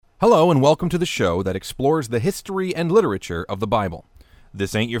Hello and welcome to the show that explores the history and literature of the Bible.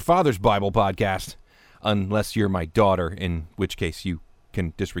 This ain't your father's Bible podcast, unless you're my daughter, in which case you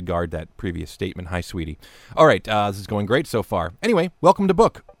can disregard that previous statement. Hi, sweetie. All right, this is going great so far. Anyway, welcome to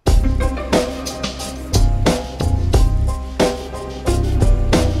Book.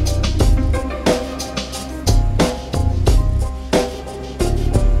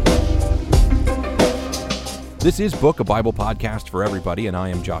 This is Book, a Bible podcast for everybody, and I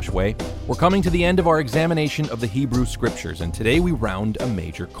am Josh Way. We're coming to the end of our examination of the Hebrew Scriptures, and today we round a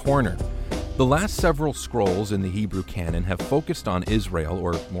major corner. The last several scrolls in the Hebrew canon have focused on Israel,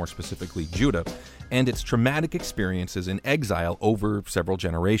 or more specifically Judah, and its traumatic experiences in exile over several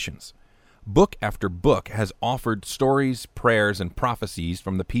generations. Book after book has offered stories, prayers, and prophecies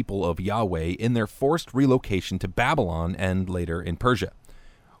from the people of Yahweh in their forced relocation to Babylon and later in Persia.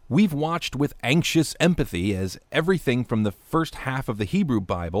 We've watched with anxious empathy as everything from the first half of the Hebrew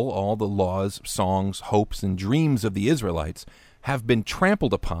Bible, all the laws, songs, hopes, and dreams of the Israelites, have been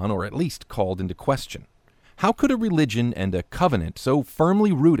trampled upon or at least called into question. How could a religion and a covenant so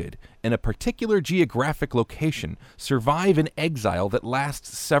firmly rooted in a particular geographic location survive an exile that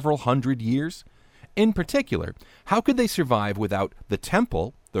lasts several hundred years? In particular, how could they survive without the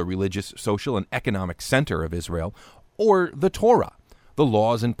temple, the religious, social, and economic center of Israel, or the Torah, the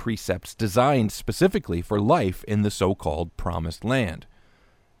laws and precepts designed specifically for life in the so-called Promised Land?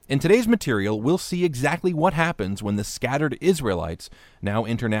 In today's material, we'll see exactly what happens when the scattered Israelites, now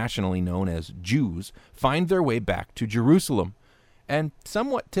internationally known as Jews, find their way back to Jerusalem. And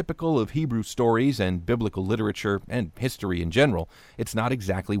somewhat typical of Hebrew stories and biblical literature and history in general, it's not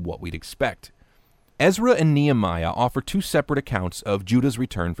exactly what we'd expect. Ezra and Nehemiah offer two separate accounts of Judah's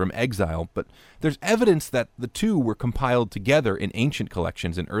return from exile, but there's evidence that the two were compiled together in ancient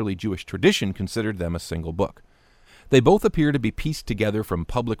collections, and early Jewish tradition considered them a single book. They both appear to be pieced together from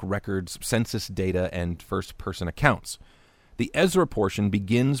public records, census data, and first-person accounts. The Ezra portion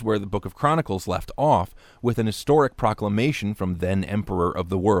begins where the Book of Chronicles left off, with an historic proclamation from then Emperor of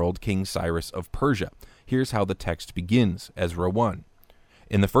the world, King Cyrus of Persia. Here's how the text begins, Ezra 1.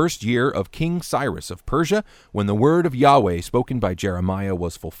 In the first year of King Cyrus of Persia, when the word of Yahweh spoken by Jeremiah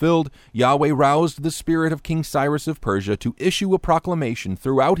was fulfilled, Yahweh roused the spirit of King Cyrus of Persia to issue a proclamation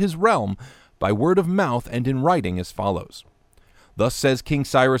throughout his realm by word of mouth and in writing as follows. Thus says King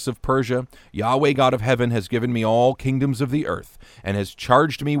Cyrus of Persia, Yahweh God of heaven has given me all kingdoms of the earth, and has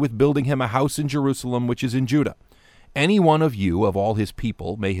charged me with building him a house in Jerusalem which is in Judah. Any one of you, of all his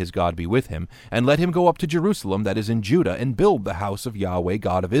people, may his God be with him, and let him go up to Jerusalem that is in Judah, and build the house of Yahweh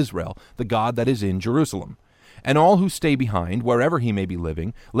God of Israel, the God that is in Jerusalem. And all who stay behind, wherever he may be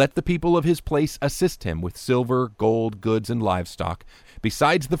living, let the people of his place assist him with silver, gold, goods, and livestock,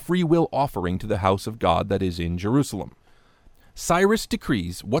 besides the free will offering to the house of God that is in Jerusalem. Cyrus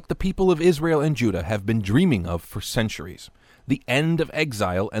decrees what the people of Israel and Judah have been dreaming of for centuries: the end of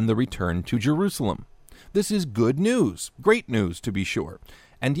exile and the return to Jerusalem. This is good news, great news to be sure,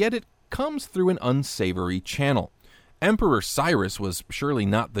 and yet it comes through an unsavory channel. Emperor Cyrus was surely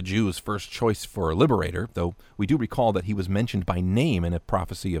not the Jews' first choice for a liberator, though we do recall that he was mentioned by name in a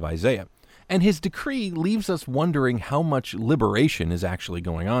prophecy of Isaiah, and his decree leaves us wondering how much liberation is actually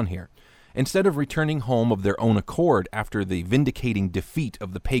going on here. Instead of returning home of their own accord after the vindicating defeat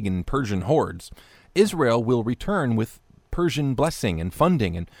of the pagan Persian hordes, Israel will return with Persian blessing and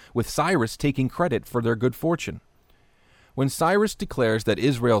funding, and with Cyrus taking credit for their good fortune. When Cyrus declares that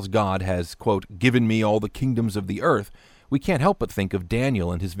Israel's God has, quote, given me all the kingdoms of the earth, we can't help but think of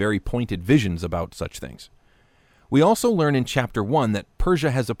Daniel and his very pointed visions about such things. We also learn in chapter 1 that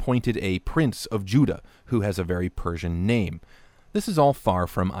Persia has appointed a prince of Judah, who has a very Persian name. This is all far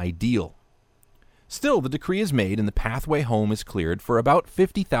from ideal. Still, the decree is made and the pathway home is cleared for about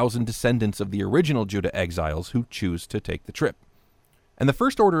 50,000 descendants of the original Judah exiles who choose to take the trip. And the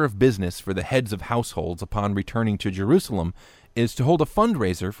first order of business for the heads of households upon returning to Jerusalem is to hold a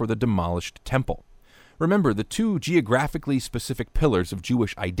fundraiser for the demolished temple. Remember, the two geographically specific pillars of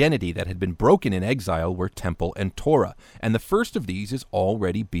Jewish identity that had been broken in exile were temple and Torah, and the first of these is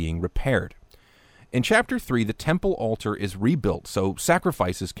already being repaired. In chapter 3, the temple altar is rebuilt so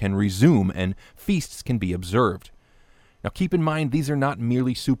sacrifices can resume and feasts can be observed. Now keep in mind, these are not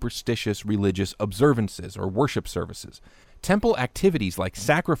merely superstitious religious observances or worship services. Temple activities like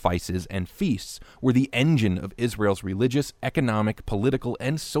sacrifices and feasts were the engine of Israel's religious, economic, political,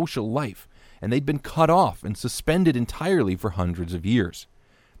 and social life, and they'd been cut off and suspended entirely for hundreds of years.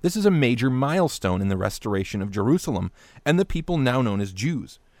 This is a major milestone in the restoration of Jerusalem and the people now known as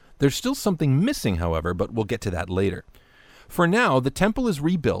Jews. There's still something missing, however, but we'll get to that later. For now, the temple is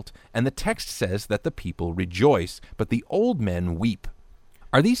rebuilt, and the text says that the people rejoice, but the old men weep.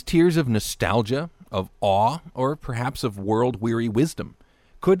 Are these tears of nostalgia, of awe, or perhaps of world-weary wisdom?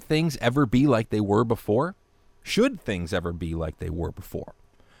 Could things ever be like they were before? Should things ever be like they were before?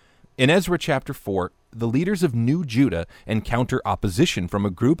 In Ezra chapter 4, the leaders of New Judah encounter opposition from a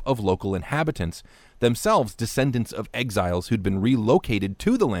group of local inhabitants, themselves descendants of exiles who'd been relocated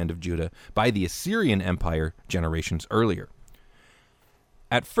to the land of Judah by the Assyrian Empire generations earlier.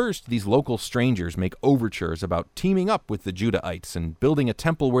 At first, these local strangers make overtures about teaming up with the Judahites and building a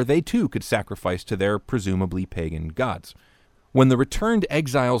temple where they too could sacrifice to their presumably pagan gods. When the returned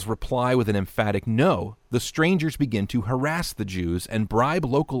exiles reply with an emphatic no, the strangers begin to harass the Jews and bribe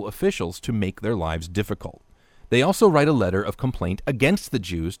local officials to make their lives difficult. They also write a letter of complaint against the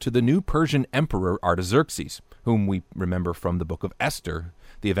Jews to the new Persian emperor Artaxerxes, whom we remember from the book of Esther,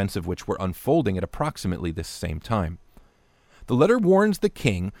 the events of which were unfolding at approximately this same time. The letter warns the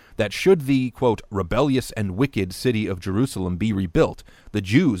king that should the, quote, rebellious and wicked city of Jerusalem be rebuilt, the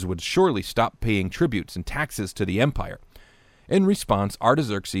Jews would surely stop paying tributes and taxes to the empire. In response,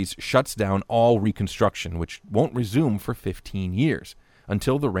 Artaxerxes shuts down all reconstruction, which won't resume for 15 years,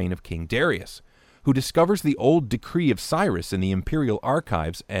 until the reign of King Darius, who discovers the old decree of Cyrus in the imperial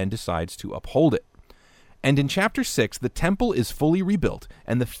archives and decides to uphold it. And in chapter 6, the temple is fully rebuilt,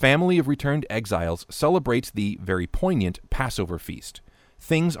 and the family of returned exiles celebrates the very poignant Passover feast.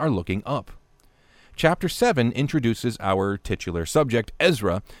 Things are looking up. Chapter 7 introduces our titular subject,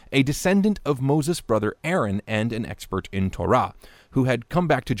 Ezra, a descendant of Moses' brother Aaron and an expert in Torah, who had come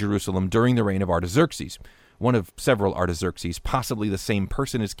back to Jerusalem during the reign of Artaxerxes, one of several Artaxerxes, possibly the same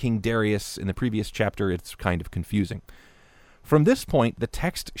person as King Darius. In the previous chapter, it's kind of confusing. From this point, the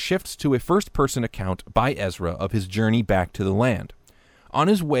text shifts to a first-person account by Ezra of his journey back to the land. On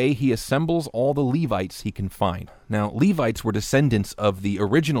his way, he assembles all the Levites he can find. Now, Levites were descendants of the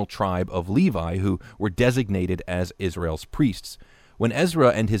original tribe of Levi, who were designated as Israel's priests. When Ezra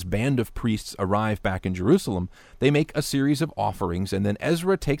and his band of priests arrive back in Jerusalem, they make a series of offerings, and then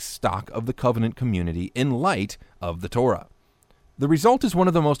Ezra takes stock of the covenant community in light of the Torah. The result is one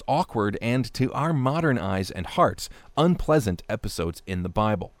of the most awkward and, to our modern eyes and hearts, unpleasant episodes in the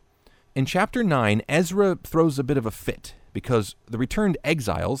Bible. In chapter 9, Ezra throws a bit of a fit, because the returned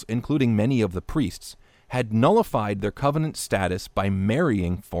exiles, including many of the priests, had nullified their covenant status by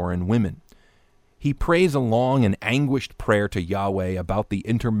marrying foreign women. He prays a long and anguished prayer to Yahweh about the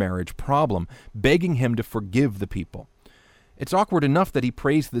intermarriage problem, begging him to forgive the people. It's awkward enough that he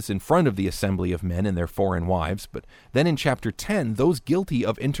prays this in front of the assembly of men and their foreign wives, but then in chapter 10, those guilty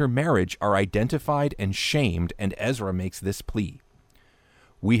of intermarriage are identified and shamed, and Ezra makes this plea.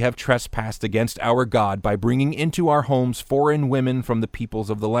 We have trespassed against our God by bringing into our homes foreign women from the peoples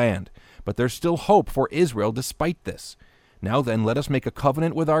of the land, but there's still hope for Israel despite this. Now then, let us make a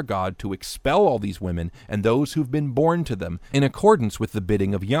covenant with our God to expel all these women and those who've been born to them in accordance with the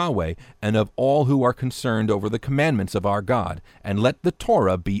bidding of Yahweh and of all who are concerned over the commandments of our God, and let the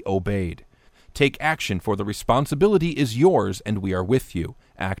Torah be obeyed. Take action, for the responsibility is yours, and we are with you.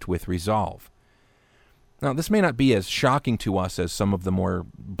 Act with resolve. Now, this may not be as shocking to us as some of the more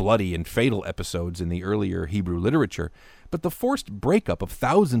bloody and fatal episodes in the earlier Hebrew literature, but the forced breakup of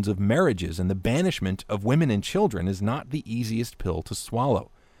thousands of marriages and the banishment of women and children is not the easiest pill to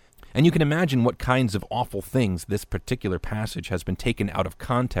swallow. And you can imagine what kinds of awful things this particular passage has been taken out of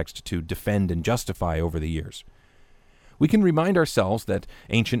context to defend and justify over the years. We can remind ourselves that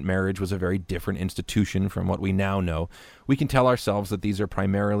ancient marriage was a very different institution from what we now know. We can tell ourselves that these are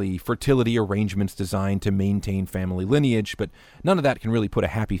primarily fertility arrangements designed to maintain family lineage, but none of that can really put a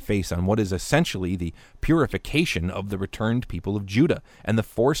happy face on what is essentially the purification of the returned people of Judah and the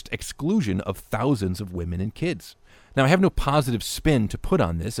forced exclusion of thousands of women and kids. Now, I have no positive spin to put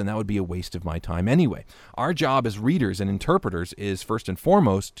on this, and that would be a waste of my time anyway. Our job as readers and interpreters is, first and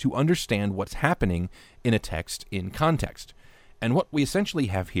foremost, to understand what's happening in a text in context. And what we essentially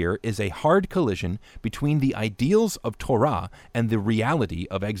have here is a hard collision between the ideals of Torah and the reality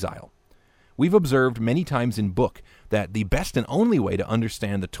of exile. We've observed many times in book that the best and only way to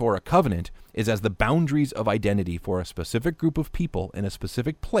understand the Torah covenant is as the boundaries of identity for a specific group of people in a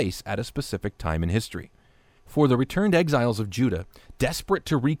specific place at a specific time in history. For the returned exiles of Judah, desperate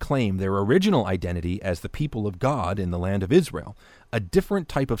to reclaim their original identity as the people of God in the land of Israel, a different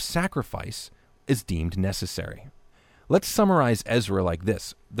type of sacrifice is deemed necessary. Let's summarize Ezra like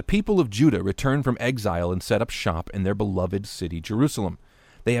this. The people of Judah return from exile and set up shop in their beloved city, Jerusalem.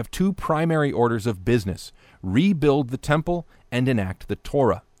 They have two primary orders of business: rebuild the temple and enact the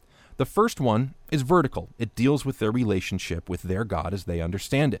Torah. The first one is vertical. It deals with their relationship with their God as they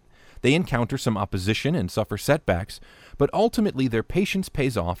understand it. They encounter some opposition and suffer setbacks, but ultimately their patience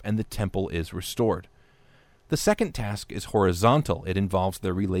pays off and the temple is restored. The second task is horizontal. It involves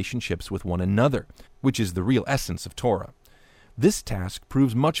their relationships with one another, which is the real essence of Torah. This task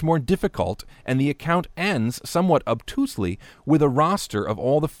proves much more difficult, and the account ends somewhat obtusely with a roster of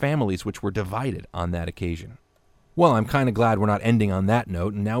all the families which were divided on that occasion. Well, I'm kind of glad we're not ending on that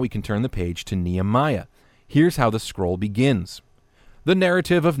note, and now we can turn the page to Nehemiah. Here's how the scroll begins. The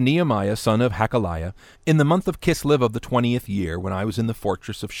narrative of Nehemiah, son of Hakaliah, in the month of Kislev of the 20th year, when I was in the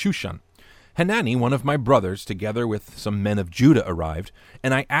fortress of Shushan. Hanani, one of my brothers, together with some men of Judah, arrived,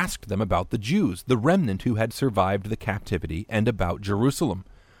 and I asked them about the Jews, the remnant who had survived the captivity, and about Jerusalem.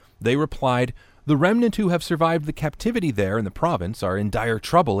 They replied, "The remnant who have survived the captivity there in the province are in dire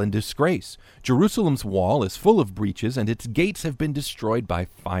trouble and disgrace. Jerusalem's wall is full of breaches, and its gates have been destroyed by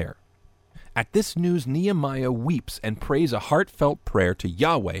fire." At this news, Nehemiah weeps and prays a heartfelt prayer to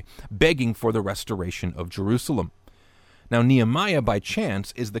Yahweh, begging for the restoration of Jerusalem. Now, Nehemiah, by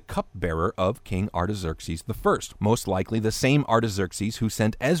chance, is the cupbearer of King Artaxerxes I, most likely the same Artaxerxes who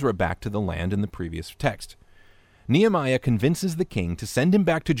sent Ezra back to the land in the previous text. Nehemiah convinces the king to send him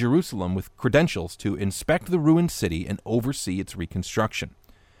back to Jerusalem with credentials to inspect the ruined city and oversee its reconstruction.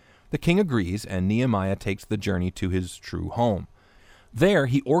 The king agrees, and Nehemiah takes the journey to his true home. There,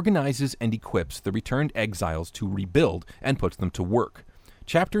 he organizes and equips the returned exiles to rebuild and puts them to work.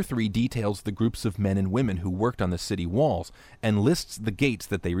 Chapter 3 details the groups of men and women who worked on the city walls and lists the gates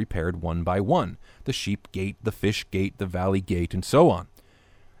that they repaired one by one, the sheep gate, the fish gate, the valley gate, and so on.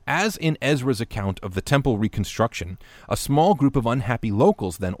 As in Ezra's account of the temple reconstruction, a small group of unhappy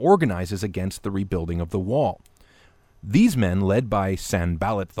locals then organizes against the rebuilding of the wall. These men, led by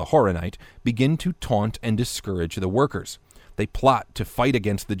Sanballat the Horonite, begin to taunt and discourage the workers. They plot to fight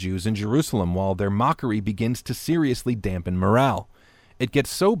against the Jews in Jerusalem, while their mockery begins to seriously dampen morale. It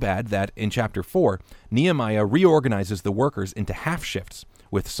gets so bad that, in chapter 4, Nehemiah reorganizes the workers into half shifts,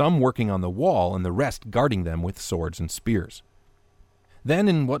 with some working on the wall and the rest guarding them with swords and spears. Then,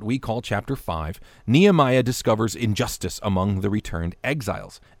 in what we call chapter 5, Nehemiah discovers injustice among the returned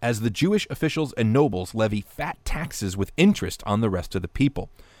exiles, as the Jewish officials and nobles levy fat taxes with interest on the rest of the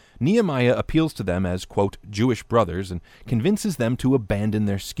people. Nehemiah appeals to them as, quote, Jewish brothers, and convinces them to abandon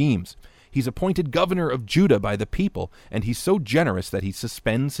their schemes. He's appointed governor of Judah by the people, and he's so generous that he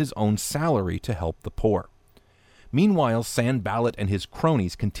suspends his own salary to help the poor. Meanwhile, Sanballat and his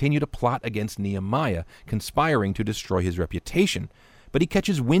cronies continue to plot against Nehemiah, conspiring to destroy his reputation, but he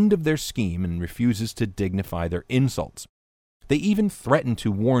catches wind of their scheme and refuses to dignify their insults. They even threaten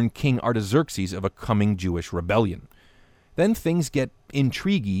to warn King Artaxerxes of a coming Jewish rebellion. Then things get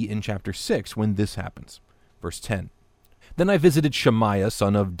intriguey in chapter 6 when this happens. Verse 10. Then I visited Shemaiah,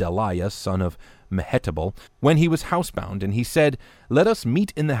 son of Delaiah, son of Mehetabel, when he was housebound, and he said, Let us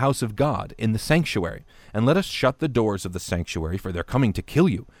meet in the house of God, in the sanctuary, and let us shut the doors of the sanctuary, for they're coming to kill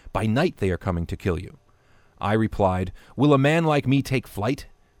you. By night they are coming to kill you. I replied, Will a man like me take flight?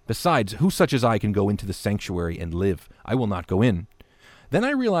 Besides, who such as I can go into the sanctuary and live? I will not go in. Then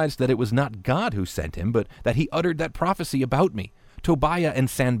I realized that it was not God who sent him, but that he uttered that prophecy about me, Tobiah and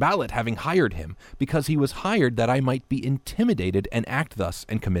Sanballat having hired him, because he was hired that I might be intimidated and act thus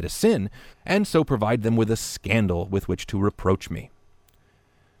and commit a sin, and so provide them with a scandal with which to reproach me.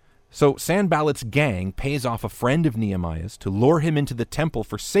 So Sanballat's gang pays off a friend of Nehemiah's to lure him into the temple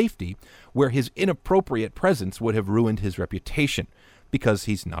for safety, where his inappropriate presence would have ruined his reputation, because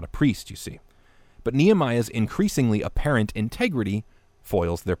he's not a priest, you see. But Nehemiah's increasingly apparent integrity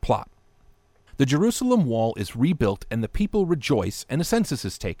foils their plot. The Jerusalem wall is rebuilt and the people rejoice and a census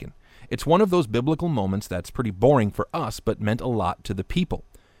is taken. It's one of those biblical moments that's pretty boring for us but meant a lot to the people.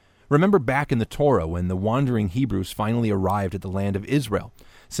 Remember back in the Torah when the wandering Hebrews finally arrived at the land of Israel.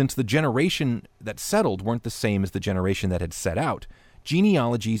 Since the generation that settled weren't the same as the generation that had set out,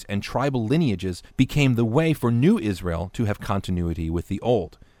 genealogies and tribal lineages became the way for new Israel to have continuity with the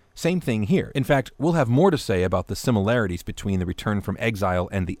old. Same thing here. In fact, we'll have more to say about the similarities between the return from exile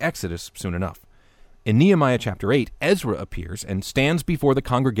and the Exodus soon enough. In Nehemiah chapter 8, Ezra appears and stands before the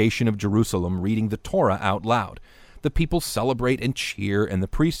congregation of Jerusalem reading the Torah out loud. The people celebrate and cheer, and the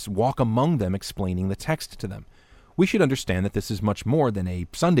priests walk among them explaining the text to them. We should understand that this is much more than a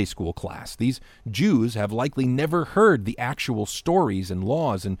Sunday school class. These Jews have likely never heard the actual stories and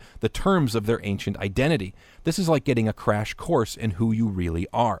laws and the terms of their ancient identity. This is like getting a crash course in who you really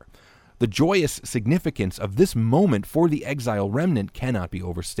are. The joyous significance of this moment for the exile remnant cannot be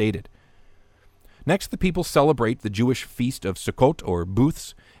overstated. Next, the people celebrate the Jewish feast of Sukkot, or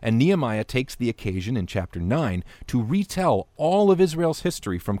Booths, and Nehemiah takes the occasion in chapter 9 to retell all of Israel's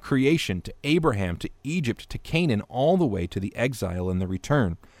history from creation to Abraham to Egypt to Canaan all the way to the exile and the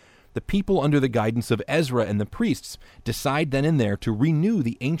return. The people, under the guidance of Ezra and the priests, decide then and there to renew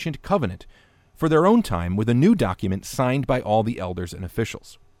the ancient covenant for their own time with a new document signed by all the elders and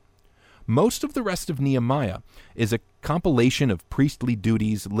officials. Most of the rest of Nehemiah is a compilation of priestly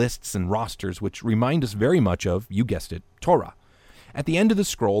duties, lists, and rosters which remind us very much of, you guessed it, Torah. At the end of the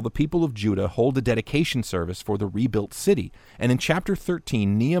scroll, the people of Judah hold a dedication service for the rebuilt city, and in chapter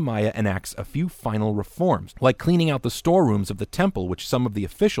 13, Nehemiah enacts a few final reforms, like cleaning out the storerooms of the temple, which some of the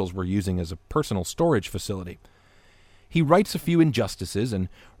officials were using as a personal storage facility. He rights a few injustices and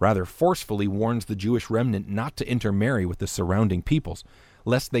rather forcefully warns the Jewish remnant not to intermarry with the surrounding peoples,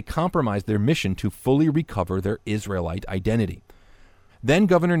 lest they compromise their mission to fully recover their Israelite identity. Then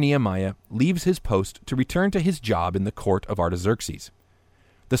Governor Nehemiah leaves his post to return to his job in the court of Artaxerxes.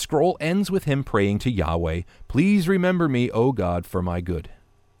 The scroll ends with him praying to Yahweh, "Please remember me, O God, for my good."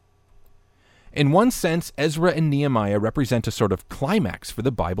 In one sense, Ezra and Nehemiah represent a sort of climax for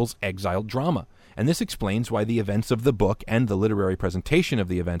the Bible's exile drama, and this explains why the events of the book and the literary presentation of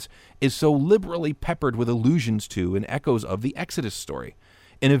the events is so liberally peppered with allusions to and echoes of the Exodus story.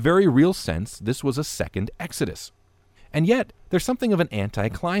 In a very real sense, this was a second Exodus. And yet, there's something of an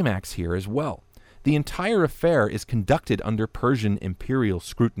anticlimax here as well. The entire affair is conducted under Persian imperial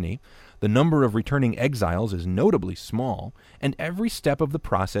scrutiny, the number of returning exiles is notably small, and every step of the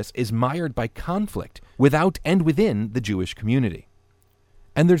process is mired by conflict without and within the Jewish community.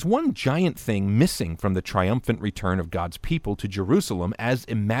 And there's one giant thing missing from the triumphant return of God's people to Jerusalem as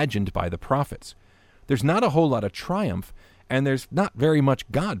imagined by the prophets. There's not a whole lot of triumph, and there's not very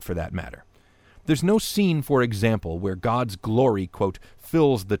much God for that matter. There's no scene, for example, where God's glory, quote,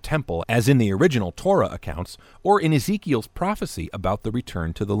 fills the temple, as in the original Torah accounts, or in Ezekiel's prophecy about the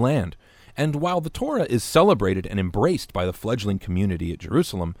return to the land. And while the Torah is celebrated and embraced by the fledgling community at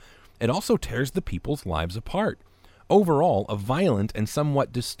Jerusalem, it also tears the people's lives apart. Overall, a violent and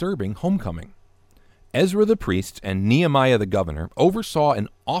somewhat disturbing homecoming. Ezra the priest and Nehemiah the governor oversaw an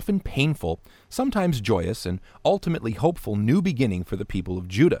often painful, sometimes joyous, and ultimately hopeful new beginning for the people of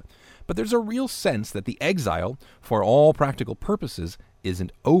Judah. But there's a real sense that the exile, for all practical purposes,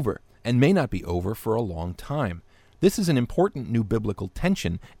 isn't over, and may not be over for a long time. This is an important new biblical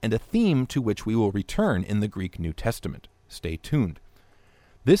tension and a theme to which we will return in the Greek New Testament. Stay tuned.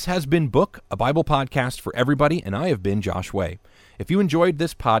 This has been Book, a Bible podcast for everybody, and I have been Josh Way. If you enjoyed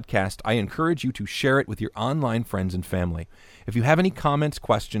this podcast, I encourage you to share it with your online friends and family. If you have any comments,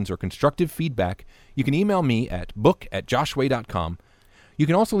 questions, or constructive feedback, you can email me at book@joshway.com. You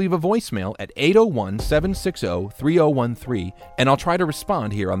can also leave a voicemail at 801-760-3013, and I'll try to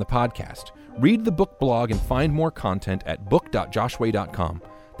respond here on the podcast. Read the book blog and find more content at book.joshway.com.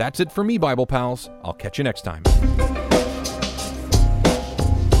 That's it for me, Bible pals. I'll catch you next time.